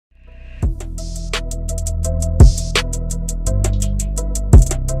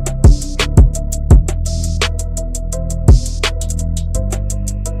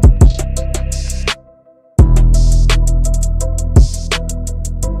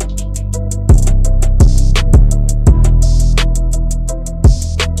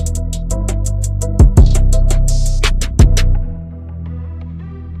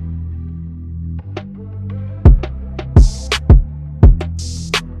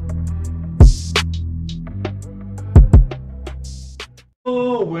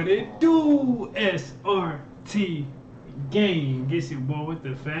it do, SRT gang? It's your boy with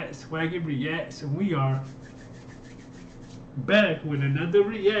the fat SwaggyReacts, and we are back with another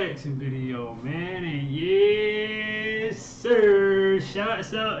reaction video, man. And yes sir,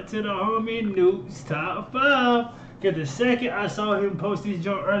 shouts out to the homie Nukes top 5. Cause the second I saw him post this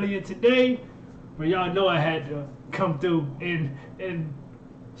joint earlier today, but y'all know I had to come through and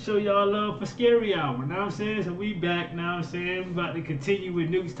show y'all love for Scary Hour. Know what I'm saying? So we back now. I'm saying we about to continue with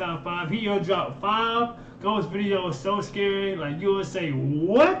Nukes top 5. He done dropped 5 ghost videos so scary, like you would say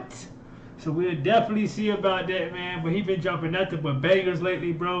what? So we'll definitely see about that, man. But he been dropping nothing but bangers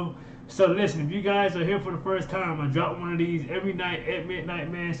lately, bro. So listen, if you guys are here for the first time, I drop one of these every night at midnight,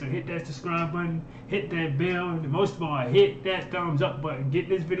 man. So hit that subscribe button, hit that bell, and most of all, hit that thumbs up button. Get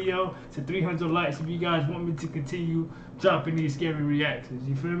this video to 300 likes if you guys want me to continue dropping these scary reactions.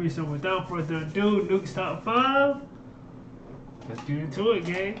 You feel me? So without further ado, Nukes top 5. Let's get into it,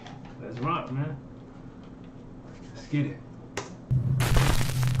 gang. Let's rock, man. Let's get it.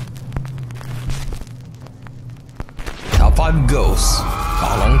 Top 5 ghosts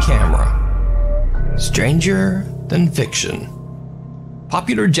caught on camera. Stranger than fiction.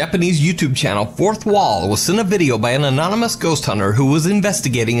 Popular Japanese YouTube channel Fourth Wall was sent a video by an anonymous ghost hunter who was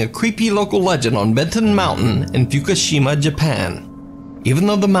investigating a creepy local legend on Benten Mountain in Fukushima, Japan. Even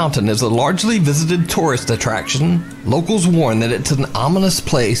though the mountain is a largely visited tourist attraction, locals warn that it's an ominous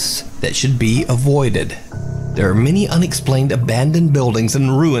place that should be avoided. There are many unexplained abandoned buildings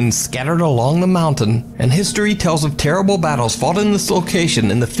and ruins scattered along the mountain, and history tells of terrible battles fought in this location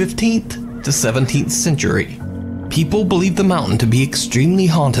in the 15th to 17th century. People believe the mountain to be extremely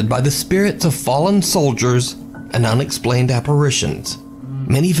haunted by the spirits of fallen soldiers and unexplained apparitions.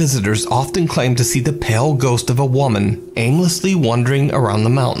 Many visitors often claim to see the pale ghost of a woman aimlessly wandering around the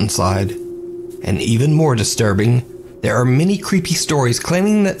mountainside. And even more disturbing, there are many creepy stories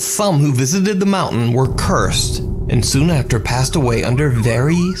claiming that some who visited the mountain were cursed and soon after passed away under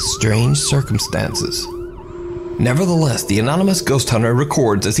very strange circumstances. Nevertheless, the anonymous ghost hunter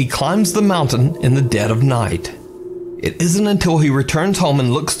records as he climbs the mountain in the dead of night. It isn't until he returns home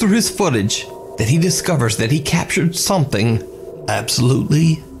and looks through his footage that he discovers that he captured something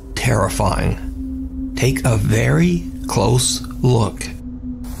absolutely terrifying. Take a very close look.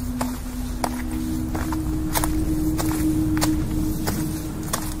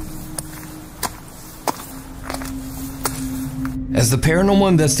 As the paranormal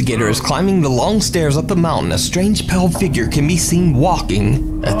investigator is climbing the long stairs up the mountain, a strange pale figure can be seen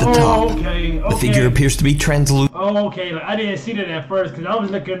walking at the top. The figure appears to be translucent. Oh, okay. Like, I didn't see that at first because I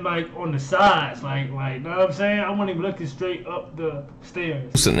was looking like on the sides, like, know what I'm saying? I wasn't even looking straight up the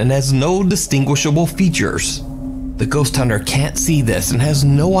stairs. And has no distinguishable features. The ghost hunter can't see this and has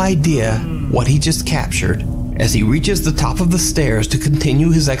no idea what he just captured as he reaches the top of the stairs to continue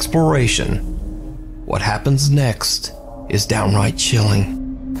his exploration. What happens next is downright chilling.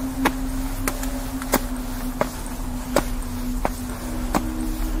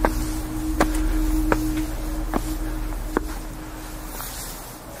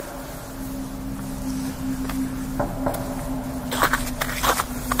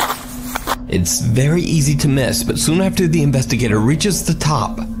 It's very easy to miss, but soon after the investigator reaches the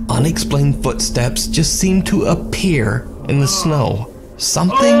top, unexplained footsteps just seem to appear in the snow.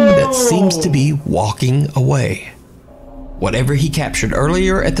 Something that seems to be walking away. Whatever he captured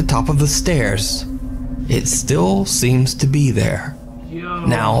earlier at the top of the stairs, it still seems to be there.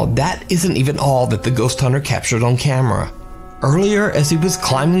 Now, that isn't even all that the ghost hunter captured on camera. Earlier, as he was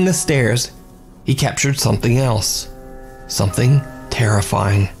climbing the stairs, he captured something else. Something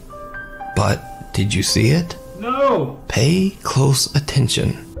terrifying. But, did you see it? No! Pay close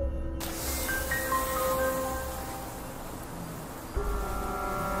attention.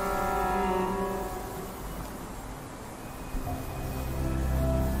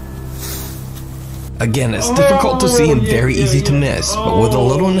 Again, it's difficult to see and very easy to miss, but with a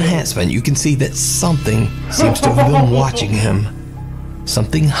little enhancement you can see that something seems to have been watching him.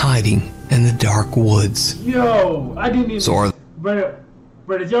 Something hiding in the dark woods. Yo, I didn't even...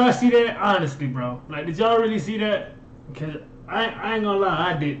 Bro, did y'all see that? Honestly, bro. Like, did y'all really see that? Because I ain't gonna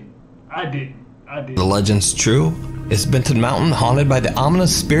lie, I didn't. The legend's true? Is Benten Mountain haunted by the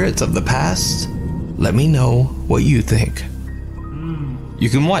ominous spirits of the past? Let me know what you think. You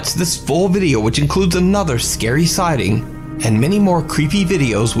can watch this full video, which includes another scary sighting and many more creepy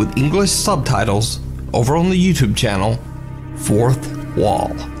videos with English subtitles over on the YouTube channel Fourth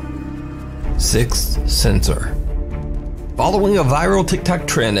Wall. Sixth Sensor. Following a viral TikTok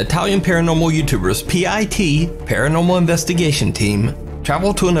trend, Italian paranormal YouTubers PIT, Paranormal Investigation Team,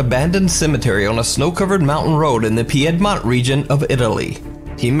 traveled to an abandoned cemetery on a snow-covered mountain road in the Piedmont region of Italy.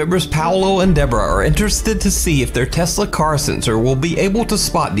 Team members Paolo and Deborah are interested to see if their Tesla car sensor will be able to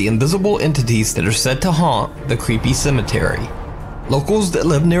spot the invisible entities that are said to haunt the creepy cemetery. Locals that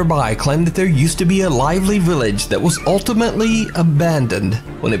live nearby claim that there used to be a lively village that was ultimately abandoned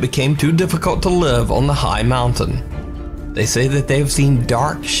when it became too difficult to live on the high mountain. They say that they have seen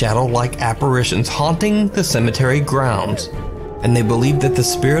dark, shadow-like apparitions haunting the cemetery grounds, and they believe that the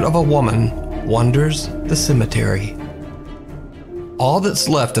spirit of a woman wanders the cemetery. All that's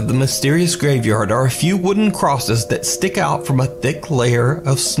left of the mysterious graveyard are a few wooden crosses that stick out from a thick layer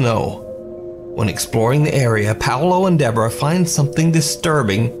of snow. When exploring the area, Paolo and Deborah find something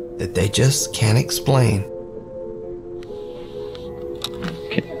disturbing that they just can't explain.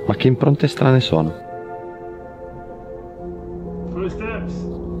 Ma che impronte strane sono? Footsteps.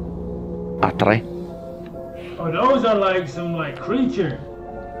 A tre. Oh, those are like some creature.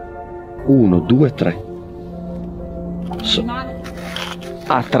 1, 2, 3.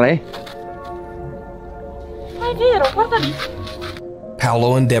 A tre. Ma è vero, guarda lì.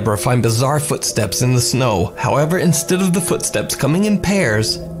 Paolo and Deborah find bizarre footsteps in the snow. However, instead of the footsteps coming in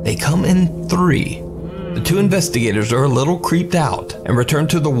pairs, they come in 3. The 2 investigators are a little creeped out and return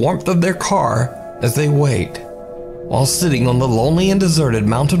to the warmth of their car as they wait. While sitting on the lonely and deserted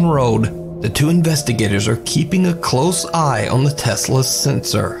mountain road, the 2 investigators are keeping a close eye on the Tesla's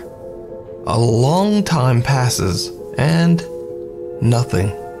sensor. A long time passes, and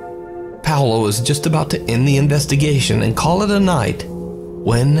nothing. Paolo is just about to end the investigation and call it a night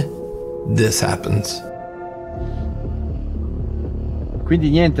when this happens. Quindi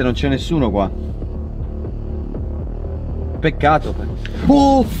niente, non c'è nessuno qua. Peccato.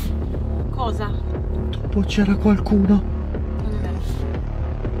 Oh! Cosa? Dopo c'era qualcuno. Non è vero.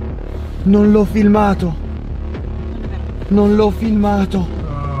 Non l'ho filmato. Non è vero. Non l'ho filmato.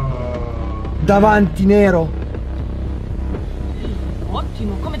 Davanti, nero.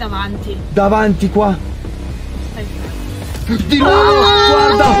 Ottimo, come davanti? Davanti qua. Aspetta. Di nuovo!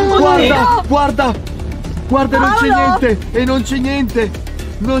 Guarda, guarda, guarda! Guarda, non c'è niente! E non c'è niente!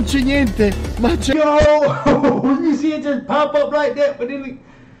 Non c'è niente! Ma c'è... Yo! You see it just pop up like that, but then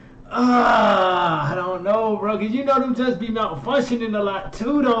I don't know, bro, cause you know them just be malfunctioning a lot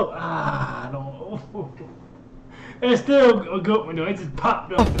too, though. I don't know. It's still a good one, though. It just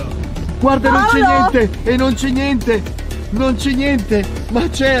popped up, though. Guarda, non c'è niente! E non c'è niente! Non c'è niente! Ma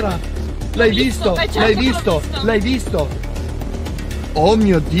c'era! L'hai visto? L'hai visto? L'hai visto? Oh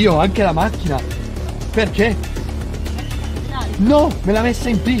mio Dio, anche la macchina! Perché? No, me l'ha messa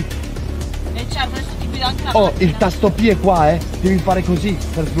in P! E certo, adesso ti guido anche la Oh, macchina. il tasto P è qua, devi fare così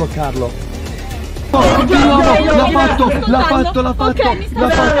per sbloccarlo. Oh, Di nuovo, l'ha fatto! Ok, mi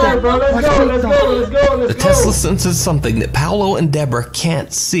sta bro, let's go. The Tesla senses something that Paolo and Deborah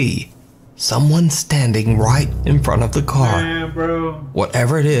can't see. Someone standing right in front of the car. Man, bro.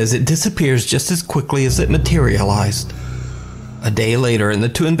 Whatever it is, it disappears just as quickly as it materialized. A day later, and the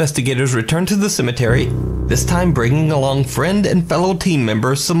 2 investigators return to the cemetery, this time bringing along friend and fellow team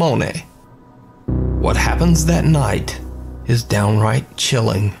member Simone. What happens that night is downright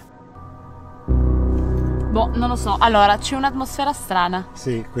chilling. Boh, non lo so. Allora, c'è un'atmosfera strana.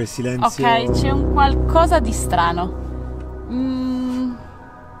 Sì, quel silenzio. Ok, c'è un qualcosa di strano.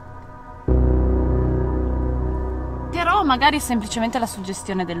 Però magari è semplicemente la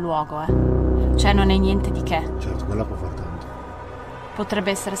suggestione del luogo, Cioè non è niente di che. Certo, quella può far tanto.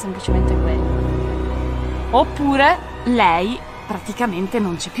 Potrebbe essere semplicemente quello. Oppure lei praticamente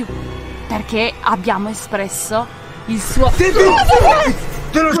non c'è più. Perché abbiamo espresso il suo...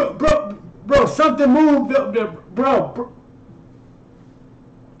 Bro, something moved up there, bro.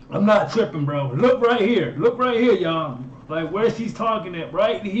 I'm not tripping, bro. Look right here, y'all. Like where she's talking at,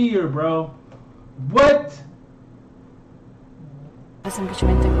 right here, bro. What? È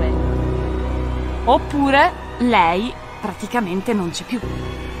semplicemente quello. Oppure lei praticamente non c'è più.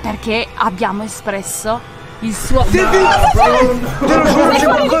 Perché abbiamo espresso il suo... Te lo giuro, c'è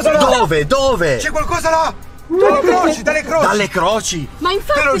qualcosa là! Dove? C'è qualcosa là! Dalle croci! Ma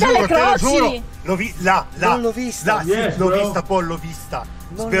infatti Te lo dalle giuro, croci! L'ho vista! Non l'ho vista. Là, Yes, sì, l'ho bro. vista, Paul, l'ho vista.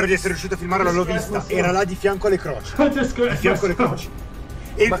 Spero di essere riuscito a filmarla, l'ho vista. Era là di fianco alle croci. Di fianco alle croci.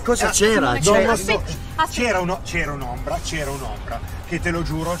 E, Ma cosa c'era? Non lo so. Aspetta. C'era un'ombra. Che te lo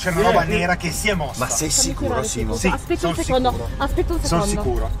giuro, c'era una roba nera che si è mossa. Ma sei sicuro, Simo? Sì, Aspetta un son secondo. sicuro. Aspetta un secondo. Sono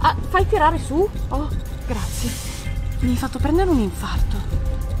sicuro. Ah, fai tirare su? Oh, grazie. Mi hai fatto prendere un infarto.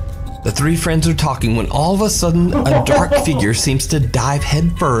 The 3 friends are talking when all of a sudden a dark figure seems to dive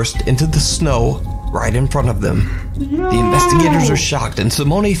headfirst into the snow right in front of them. The investigators are shocked and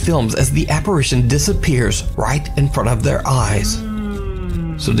Simone films as the apparition disappears right in front of their eyes.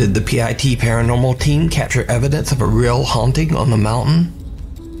 So did the PIT paranormal team capture evidence of a real haunting on the mountain?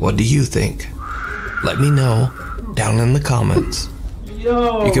 What do you think? Let me know down in the comments.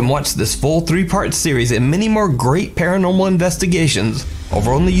 Yo. You can watch this full 3-part series and many more great paranormal investigations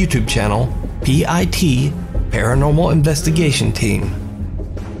over on the YouTube channel PIT Paranormal Investigation Team.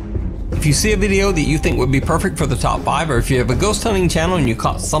 If you see a video that you think would be perfect for the top 5, or if you have a ghost hunting channel and you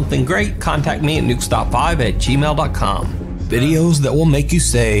caught something great, contact me at nukes5@gmail.com. Videos that will make you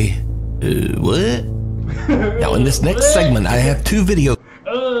say, what? Now in this next segment, I have 2 videos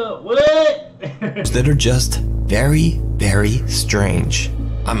what? that are just very, very strange.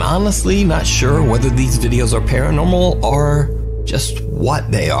 I'm honestly not sure whether these videos are paranormal or just what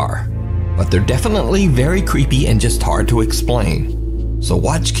they are, but they're definitely very creepy and just hard to explain. So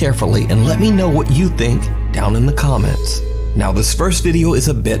watch carefully and let me know what you think down in the comments. Now this first video is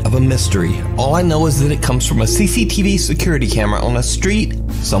a bit of a mystery. All I know is that it comes from a CCTV security camera on a street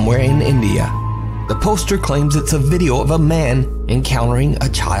somewhere in India. The poster claims it's a video of a man encountering a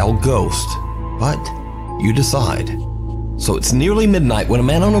child ghost, but you decide. So it's nearly midnight when a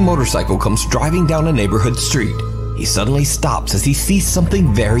man on a motorcycle comes driving down a neighborhood street. He suddenly stops as he sees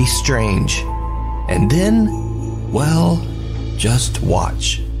something very strange. And then, well, just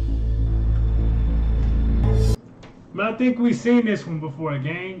watch. I think we've seen this one before,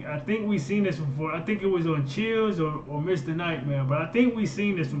 gang. I think we've seen this before. I think it was on Chills or Mr. Nightmare, but I think we've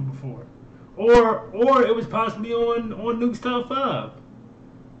seen this one before. Or it was possibly on Nukes Top 5.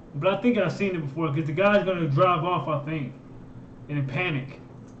 But I think I've seen it before because the guy's gonna drive off, I think, in panic.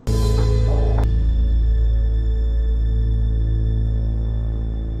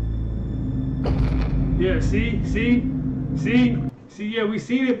 Yeah, see, yeah, we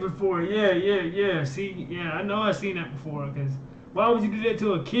seen it before. Yeah. See, yeah, I know I've seen that before. Cause why would you do that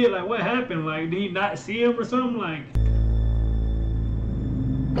to a kid? Like, what happened? Like, did he not see him or something? Like.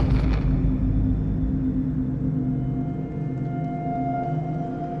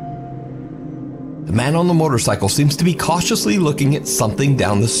 The man on the motorcycle seems to be cautiously looking at something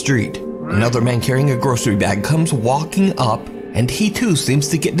down the street. Another man carrying a grocery bag comes walking up, and he too seems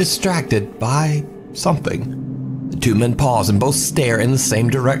to get distracted by something. The 2 men pause and both stare in the same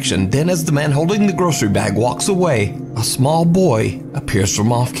direction. Then as the man holding the grocery bag walks away, a small boy appears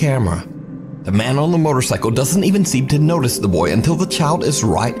from off camera. The man on the motorcycle doesn't even seem to notice the boy until the child is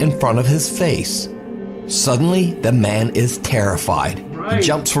right in front of his face. Suddenly, the man is terrified. He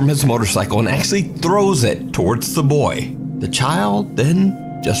jumps from his motorcycle and actually throws it towards the boy. The child then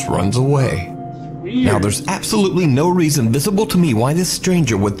just runs away. Now, there's absolutely no reason visible to me why this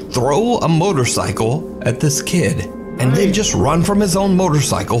stranger would throw a motorcycle at this kid and then just run from his own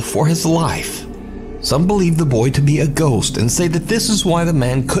motorcycle for his life. Some believe the boy to be a ghost and say that this is why the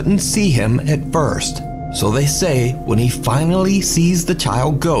man couldn't see him at first. So they say when he finally sees the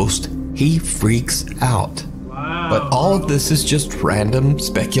child ghost, he freaks out. But all of this is just random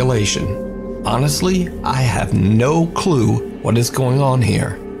speculation. Honestly, I have no clue what is going on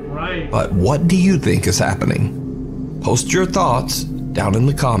here. But what do you think is happening? Post your thoughts down in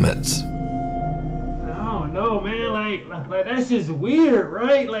the comments. I don't know, man. Like that's just weird,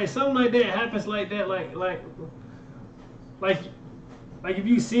 right? Like something like that happens like that. Like if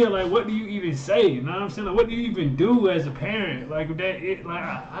you see it, like what do you even say? You know what I'm saying? Like, what do you even do as a parent? Like that.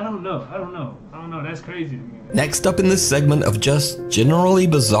 I don't know. That's crazy to me. Next up in this segment of just generally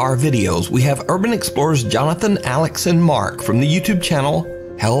bizarre videos, we have urban explorers Jonathan, Alex, and Mark from the YouTube channel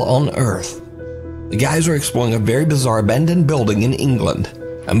Hell on Earth. The guys are exploring a very bizarre abandoned building in England.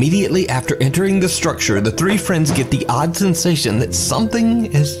 Immediately after entering the structure, the 3 friends get the odd sensation that something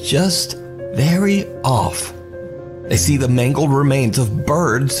is just very off. They see the mangled remains of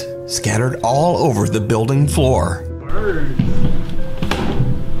birds scattered all over the building floor. Birds.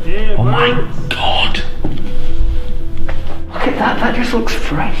 Yeah, oh birds. My God. Look at that, that just looks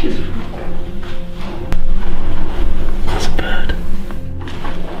fresh. That's a bird.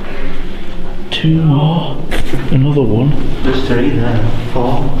 2 more. Another one. There's 3 there.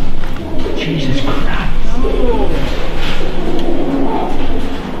 4. Jesus Christ.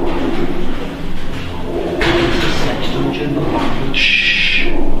 Shh.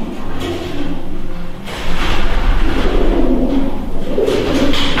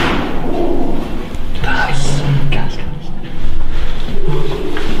 That's gas.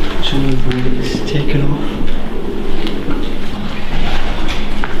 Some of the bricks taken off.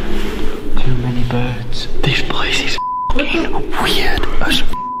 Too many birds. This place is f***ing weird as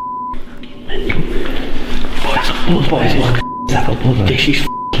mental. Oh, it's a blood, boys. That's a blood. This is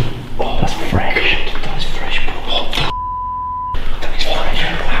f***ing. Oh, that's fresh. That's fresh, bro. What the f***? That is fresh.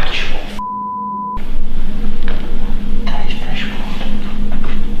 Actual. That is fresh blood.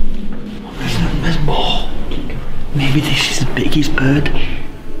 There's more. Maybe this is the biggest bird.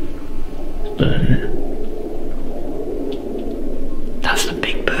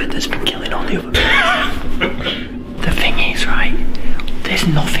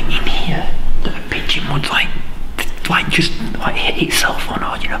 nothing in here that a pigeon would just hit itself on,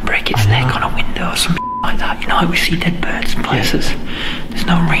 or, you know, break its neck on a window or something like that. You know, like we see dead birds in places. There's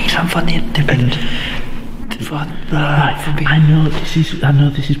no reason for the I know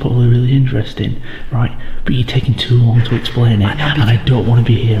this is probably really interesting, right? But you're taking too long to explain it, and I don't want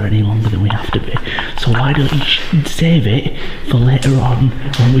to be here any longer than we have to be. So why don't you save it for later on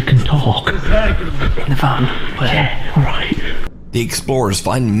when we can talk? In the van. Yeah, alright. The explorers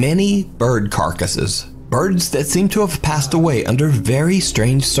find many bird carcasses, birds that seem to have passed away under very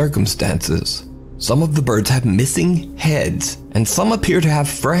strange circumstances. Some of the birds have missing heads, and some appear to have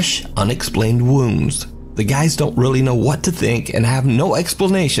fresh, unexplained wounds. The guys don't really know what to think and have no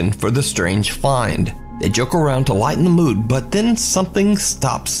explanation for the strange find. They joke around to lighten the mood, but then something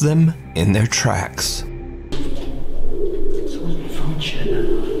stops them in their tracks. Someone's phone shit.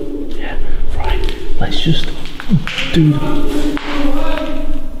 Yeah, right. Let's just do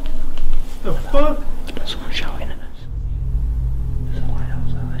The fuck? Someone's shouting at us. There's a light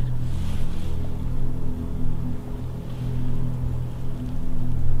outside.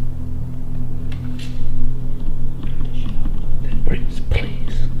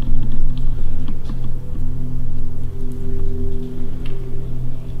 Please.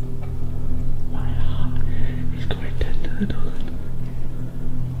 My heart is going to the door.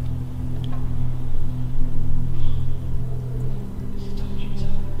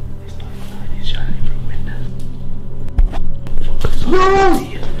 It's not fine, it's shining from windows. Focus on No!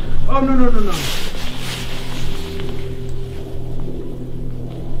 Oh, no.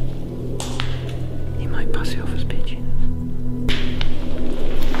 He might pass it off as pigeons.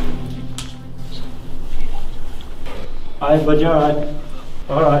 Alright, bud, you alright?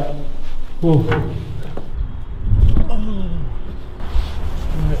 Alright. Whoa.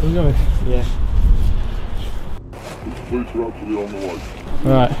 Alright, we're going. Yeah. Police are actually on the way.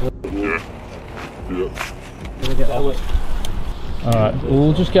 Alright. Yeah. Gonna get that way. Alright,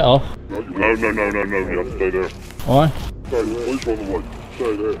 we'll just get off. No, you have to stay there. Why? Stay there. Police are on the way.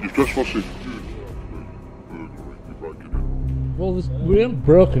 Stay there. You're trespassing. Well, we haven't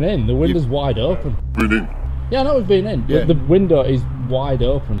broken in. The window's wide open. Been in. Yeah, I know we've been in. Yeah. The window is wide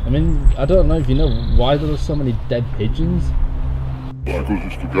open. I mean, I don't know if you know why there are so many dead pigeons. Because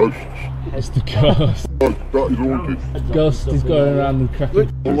it's the ghosts. It's the ghost. No, that is haunted. The ghost is going around and cracking.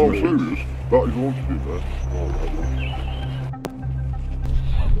 Oh, I'm serious. That is haunted in there.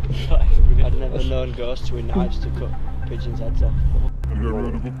 I've never known ghosts to knives to cut pigeons' heads off. You never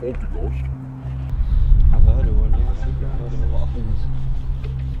heard of a poltergeist? I've heard of one, yeah. I've heard of a lot of things.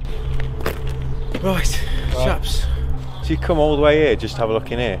 Right, chaps. So you come all the way here just to have a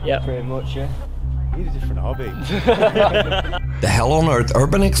look in here? Yeah, pretty much, yeah. You need a different hobby. The Hell on Earth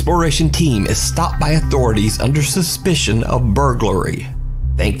Urban Exploration team is stopped by authorities under suspicion of burglary.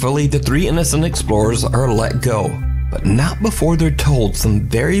 Thankfully, the 3 innocent explorers are let go, but not before they're told some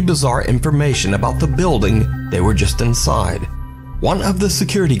very bizarre information about the building they were just inside. One of the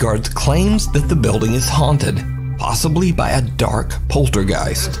security guards claims that the building is haunted, possibly by a dark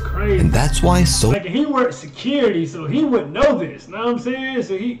poltergeist. That's crazy. And that's why Like, he worked security, so he wouldn't know this. Know what I'm saying?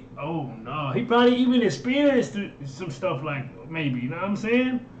 So he probably even experienced some stuff like, maybe, you know what I'm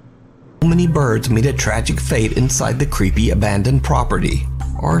saying? so many birds meet a tragic fate inside the creepy abandoned property,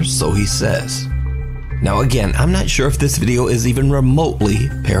 or so he says. Now again, I'm not sure if this video is even remotely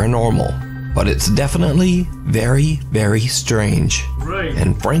paranormal, but it's definitely very, very strange. Right.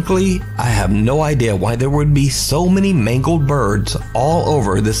 And frankly, I have no idea why there would be so many mangled birds all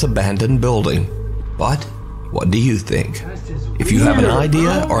over this abandoned building. But what do you think? If you have an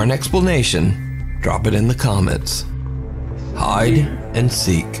idea or an explanation, drop it in the comments. Hide and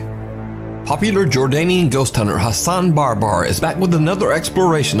seek. Popular Jordanian ghost hunter Hassan Barbar is back with another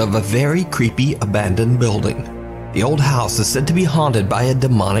exploration of a very creepy abandoned building. The old house is said to be haunted by a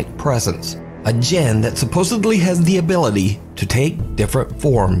demonic presence, a jinn that supposedly has the ability to take different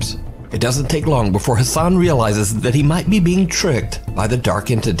forms. It doesn't take long before Hassan realizes that he might be being tricked by the dark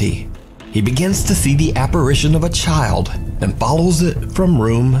entity. He begins to see the apparition of a child and follows it from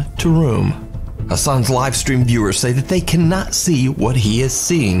room to room. Hassan's livestream viewers say that they cannot see what he is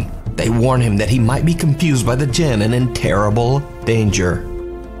seeing. They warn him that he might be confused by the jinn and in terrible danger.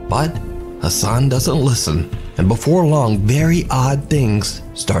 But Hassan doesn't listen, and before long, very odd things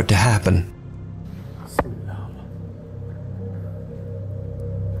start to happen.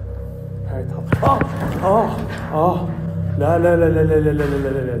 لا لا لا لا لا لا لا لا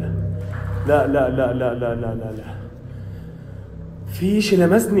لا لا لا لا لا لا لا لا في شيء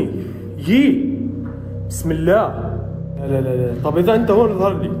لمسني بسم الله لا لا لا لا طب إذا أنت هون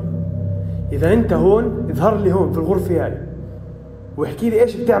اظهر لي إذا أنت هون اظهر لي هون في الغرفة هاي واحكي لي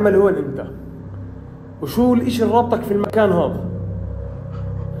ايش بتعمل هون انت؟ وشو الاشي اللي رابطك في المكان هذا؟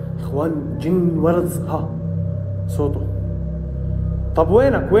 اخوان جن ورز ها صوته. طب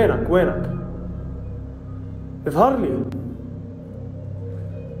وينك؟ اظهر لي.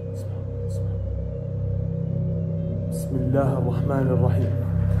 بسم الله الرحمن الرحيم.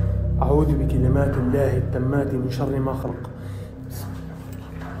 أعوذ بكلمات الله التامات من شر ما خلق.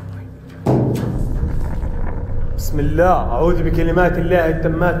 بسم الله. أعوذ بكلمات الله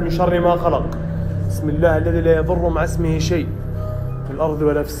التامات من شر ما خلق. بسم الله الذي لا يضر مع اسمه شيء في الأرض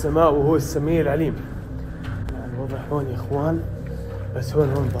ولا في السماء وهو السميع العليم. يعني الوضع هون يا إخوان، بس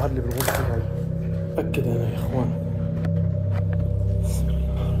هون ظهر لي بالغرفة هاي. أكد أنا يا إخوان.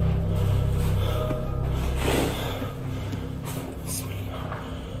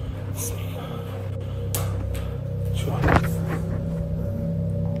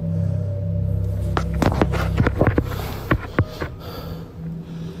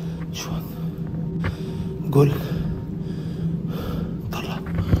 قول. طلع.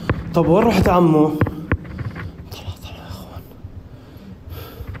 طب وين رحت عمو؟ طلع يا اخوان.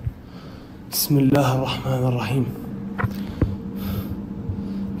 بسم الله الرحمن الرحيم.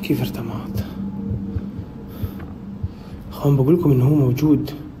 كيف ارتمت؟ اخوان بقول لكم انه هو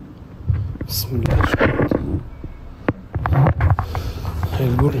موجود. بسم الله. هاي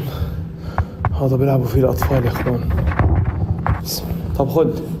القرن هذا بيلعبوا فيه الاطفال يا اخوان. بسم الله. طب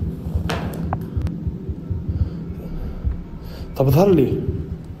خد. طب اظهر لي.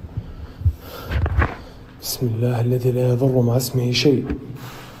 بسم الله الذي لا يضر مع اسمه شيء.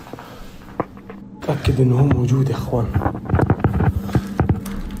 أكد إنه هو موجود يا إخوان.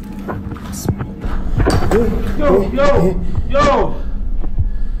 بسم الله. يو.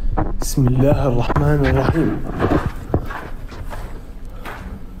 بسم الله الرحمن الرحيم.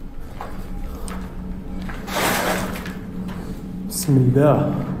 بسم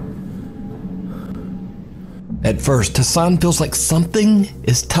الله. At first, Hassan feels like something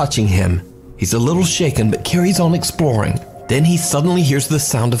is touching him. He's a little shaken but carries on exploring. Then he suddenly hears the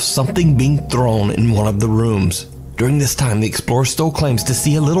sound of something being thrown in one of the rooms. During this time, the explorer still claims to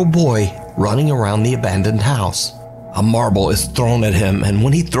see a little boy running around the abandoned house. A marble is thrown at him, and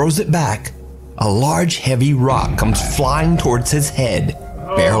when he throws it back, a large heavy rock comes flying towards his head,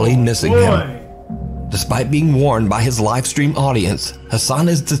 barely missing him. Despite being warned by his live stream audience, Hassan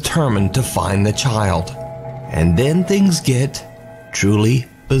is determined to find the child. And then things get truly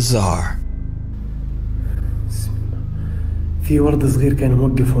bizarre. في ورد صغير كان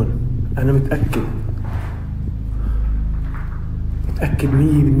موقف هون. أنا متأكد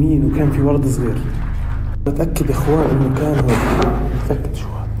 100% إنه كان في ورد صغير. متأكد يا إخوان إنه كان هون. متأكد شو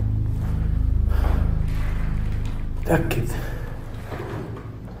هذا. متأكد.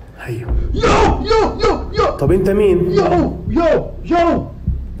 هيو. يو. طب أنت مين؟ يو.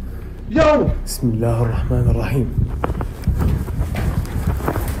 بسم الله الرحمن الرحيم.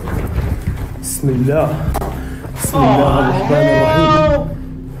 بسم الله الرحمن الرحيم.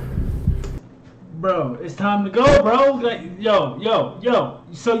 Bro, it's time to go, bro. Like, yo.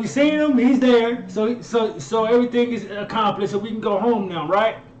 So you seen him? He's there. So everything is accomplished. So we can go home now,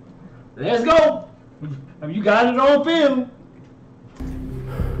 right? Let's go. You got it on film.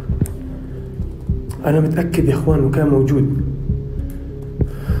 أنا متأكد يا إخوان إنه كان موجود.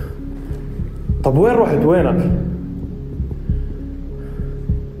 طب وين رحت؟ وينك؟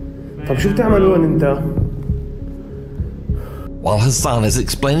 طب شو بتعمل هون أنت؟ While Hassan is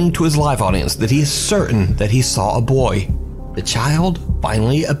explaining to his live audience that he is certain that he saw a boy, the child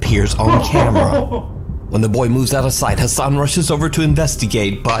finally appears on camera. When the boy moves out of sight, Hassan rushes over to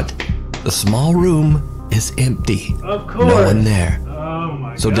investigate, but the small room is empty. Of course. No one there. Oh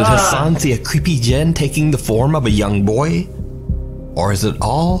my So God. did Hassan see a creepy jinn taking the form of a young boy? Or is it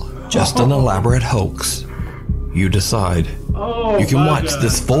all just an elaborate hoax? You decide. Oh, you can my watch God.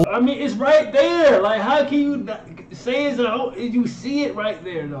 this full I mean, it's right there. Like, how can you say it's a hoax? You see it right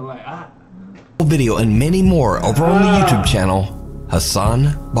there, though. Like, video and many more over on the YouTube channel, Hassan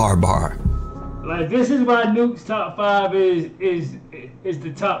Barbar. Like, this is why Nuke's top 5 is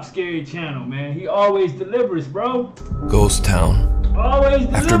the top scary channel, man. He always delivers, bro. Ghost Town. Always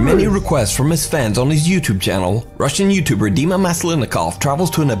delivers. After many requests from his fans on his YouTube channel, Russian YouTuber Dima Maslenikov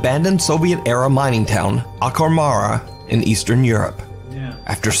travels to an abandoned Soviet-era mining town, Akharmara, in Eastern Europe. Yeah.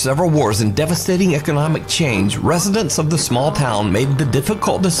 After several wars and devastating economic change, residents of the small town made the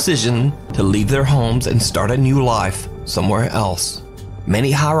difficult decision to leave their homes and start a new life somewhere else.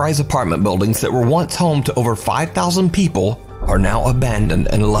 Many high-rise apartment buildings that were once home to over 5,000 people are now abandoned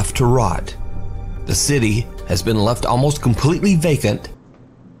and left to rot. The city has been left almost completely vacant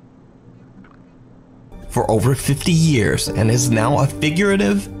for over 50 years and is now a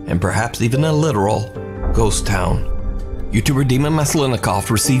figurative and perhaps even a literal ghost town. YouTuber Dima Maslenikov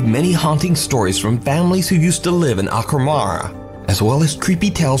received many haunting stories from families who used to live in Akhramara, as well as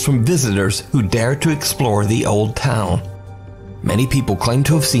creepy tales from visitors who dared to explore the old town. Many people claim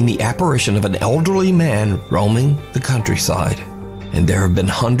to have seen the apparition of an elderly man roaming the countryside, and there have been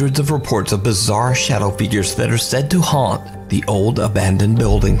hundreds of reports of bizarre shadow figures that are said to haunt the old abandoned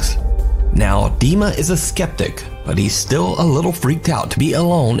buildings. Now, Dima is a skeptic, but he's still a little freaked out to be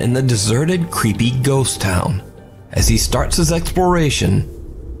alone in the deserted, creepy ghost town. As he starts his exploration,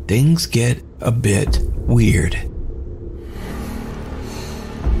 things get a bit weird.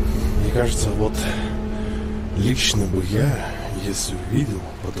 Мне кажется, вот лично бы я, если увидел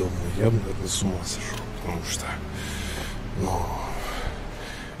подобное, я бы, наверное, с ума сошел, потому что, ну,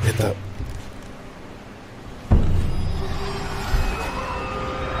 это...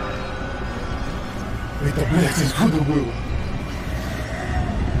 Это, блядь, откуда было?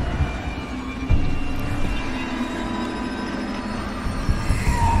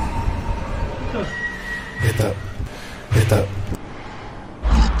 Это...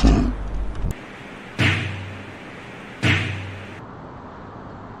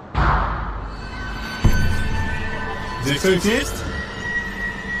 Здесь кто-нибудь есть?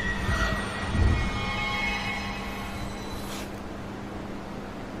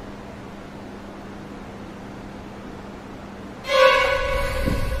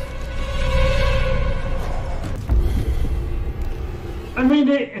 I mean,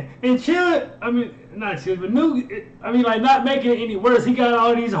 and chill. I mean, not chill, but Nukes. I mean, like, not making it any worse. He got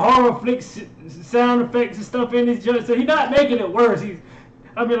all these horror flicks, sound effects and stuff in his joint, so he's not making it worse. He's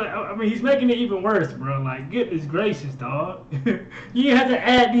making it even worse, bro. Like, goodness gracious, dog. You have to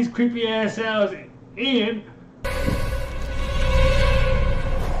add these creepy ass sounds in.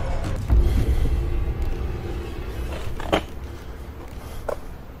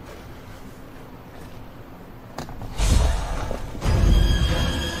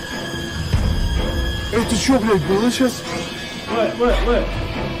 Это что, блядь, было сейчас? What?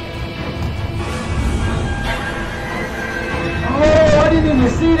 Oh, I didn't even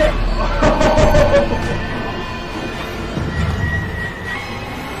see that.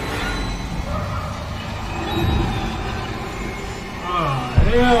 Oh,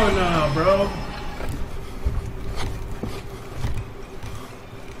 hell no, bro.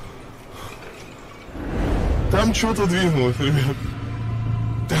 Там что-то двинулось, ребят.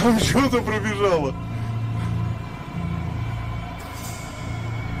 Там что-то пробежало.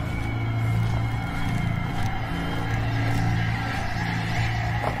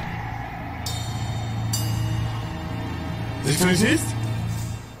 Здесь кто-нибудь есть?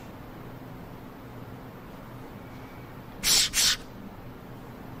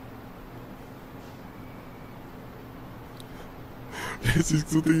 Здесь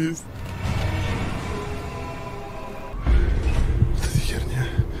кто-то есть. Вот эта херня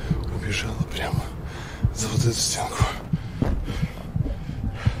убежала прямо за вот эту стенку.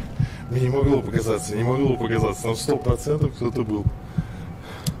 Мне не могло показаться, там 100% кто-то был.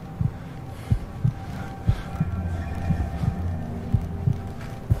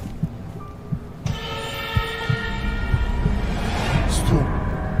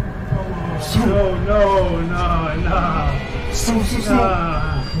 No. Стоп.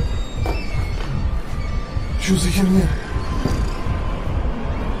 Что за херня?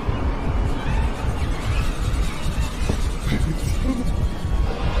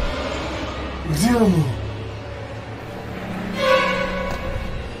 Где оно?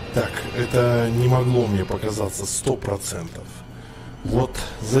 Так, это не могло мне показаться 100%. Вот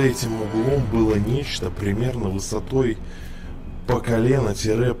за этим углом было нечто примерно высотой по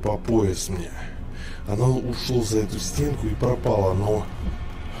колено-по пояс мне. Оно ушло за эту стенку и пропало, но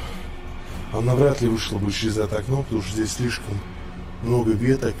она вряд ли вышла бы через это окно, потому что здесь слишком много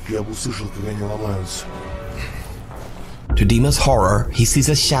веток, я бы услышал, как они ломаются. To Dima's horror, he sees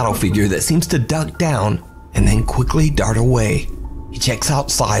a shadow figure that seems to duck down and then quickly dart away. He checks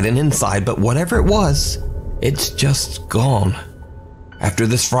outside and inside, but whatever it was, it's just gone. After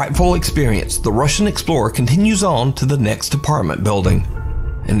this frightful experience, the Russian explorer continues on to the next apartment building,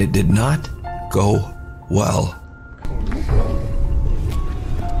 and it did not go well.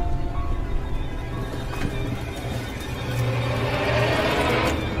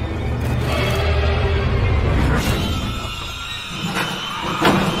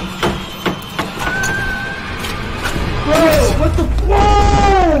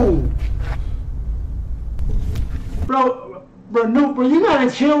 Bro, you gotta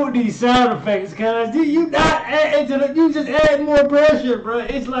chill with these sound effects, cuz you not adding to the, you just add more pressure, bro.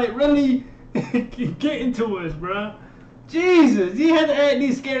 It's like really getting to us, bro. Jesus, you had to add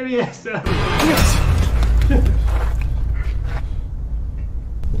these scary ass sounds.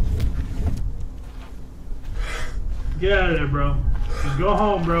 Get out of there, bro. Just go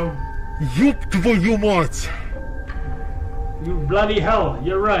home, bro. Ёб твою мать! You bloody hell,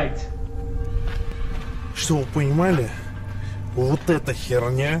 you're right. Что вы понимали? Вот эта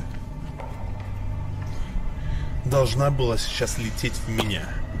херня должна была сейчас лететь в меня.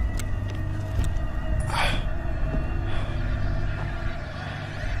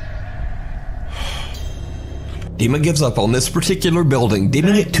 Dima gives up on this particular building,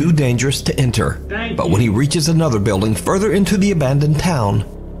 deeming it too dangerous to enter. But when he reaches another building further into the abandoned town,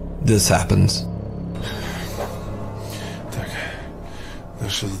 this happens. Так,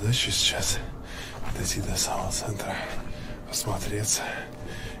 наша задача сейчас дойти до самого центра, осмотреться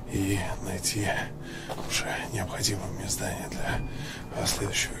и найти уже необходимое мне здание для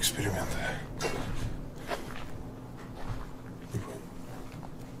следующего эксперимента.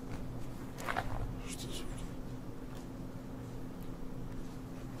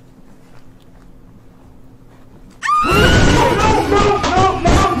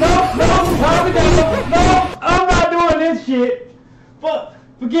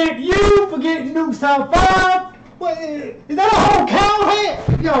 Forget you, forget Nukes Top 5. What, is that a whole cow head?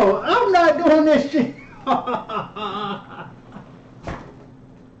 Yo, I'm not doing this shit.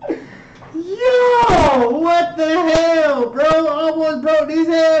 Yo, what the hell, bro? I almost broke these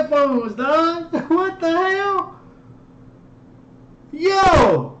headphones, dog. What the hell?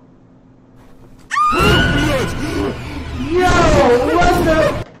 Yo. Yo, what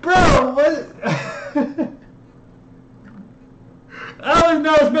the, bro, what? I was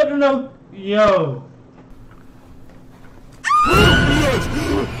not expecting no. Yo.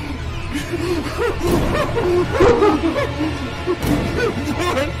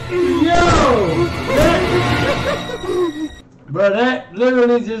 Yo. Bro, that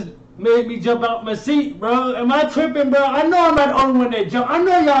literally just made me jump out my seat, bro. Am I tripping, bro? I know I'm not the only one that jumped. I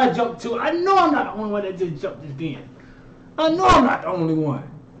know y'all jumped too. I know I'm not the only one that just jumped just then. I know I'm not the only one.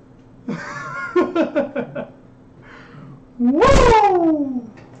 Woo!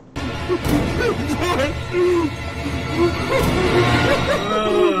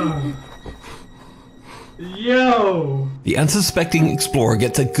 Yo! The unsuspecting explorer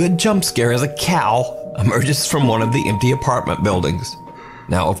gets a good jump scare as a cow emerges from one of the empty apartment buildings.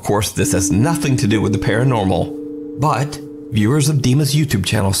 Now, of course, this has nothing to do with the paranormal, but viewers of Dima's YouTube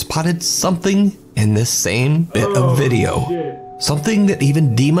channel spotted something in this same bit of video. Shit. Something that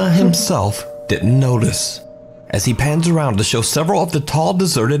even Dima himself didn't notice. As he pans around to show several of the tall,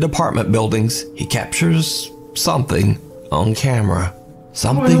 deserted apartment buildings, he captures something on camera.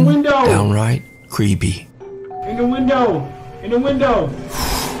 Something downright creepy. In the window! In the window!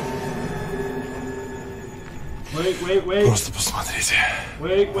 Wait. Просто посмотрите.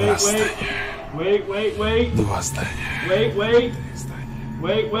 Wait. Wait. Два здания.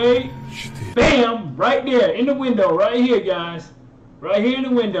 Wait. Bam! Right there, in the window, right here, guys. Right here in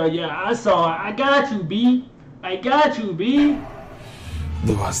the window, yeah, I saw it. I got you, B. I got you, B.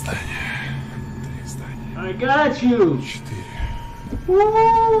 Два здания. Три здания. I got you. Четыре.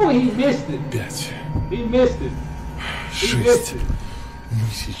 Woo! He missed it. Пять. He missed it. Шесть. Мы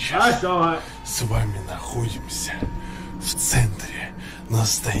сейчас I saw it. с вами находимся в центре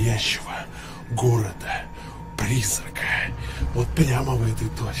настоящего города-призрака. Вот прямо в этой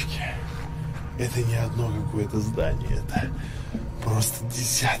точке. Это не одно какое-то здание, это просто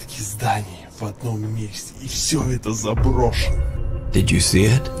десятки зданий в одном месте, и все это заброшено. Did you see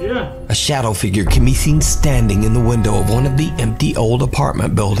it? Yeah. A shadow figure can be seen standing in the window of one of the empty old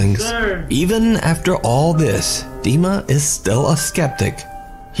apartment buildings. Sir. Even after all this, Dima is still a skeptic.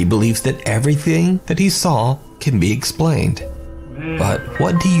 He believes that everything that he saw can be explained. Man. But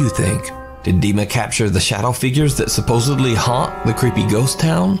what do you think? Did Dima capture the shadow figures that supposedly haunt the creepy ghost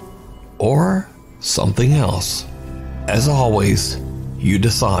town? Or something else? As always, you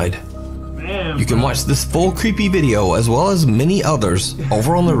decide. Man, you can watch this full creepy video as well as many others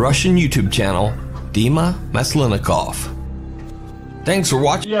over on the Russian YouTube channel, Dima Maslenikov. Thanks for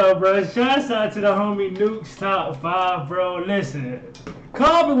watching. Yo, bro, shouts out to the homie Nukes Top 5, bro. Listen,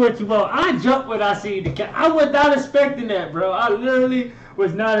 call me what you want. I jumped when I seen the cat. I was not expecting that, bro. I literally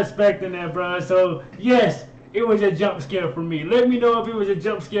was not expecting that, bro. So, yes, it was a jump scare for me. Let me know if it was a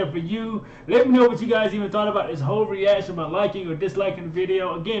jump scare for you. Let me know what you guys even thought about this whole reaction by liking or disliking the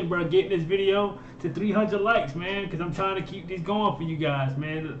video. Again, bro, getting this video to 300 likes, man, because I'm trying to keep these going for you guys,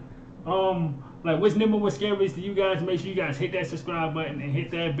 man. Like, which number was scariest to you guys? Make sure you guys hit that subscribe button and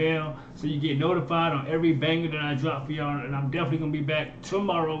hit that bell so you get notified on every banger that I drop for y'all. And I'm definitely gonna be back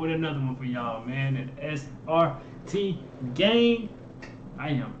tomorrow with another one for y'all, man. And SRT gang, I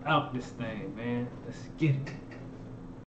am out this thing, man. Let's get it.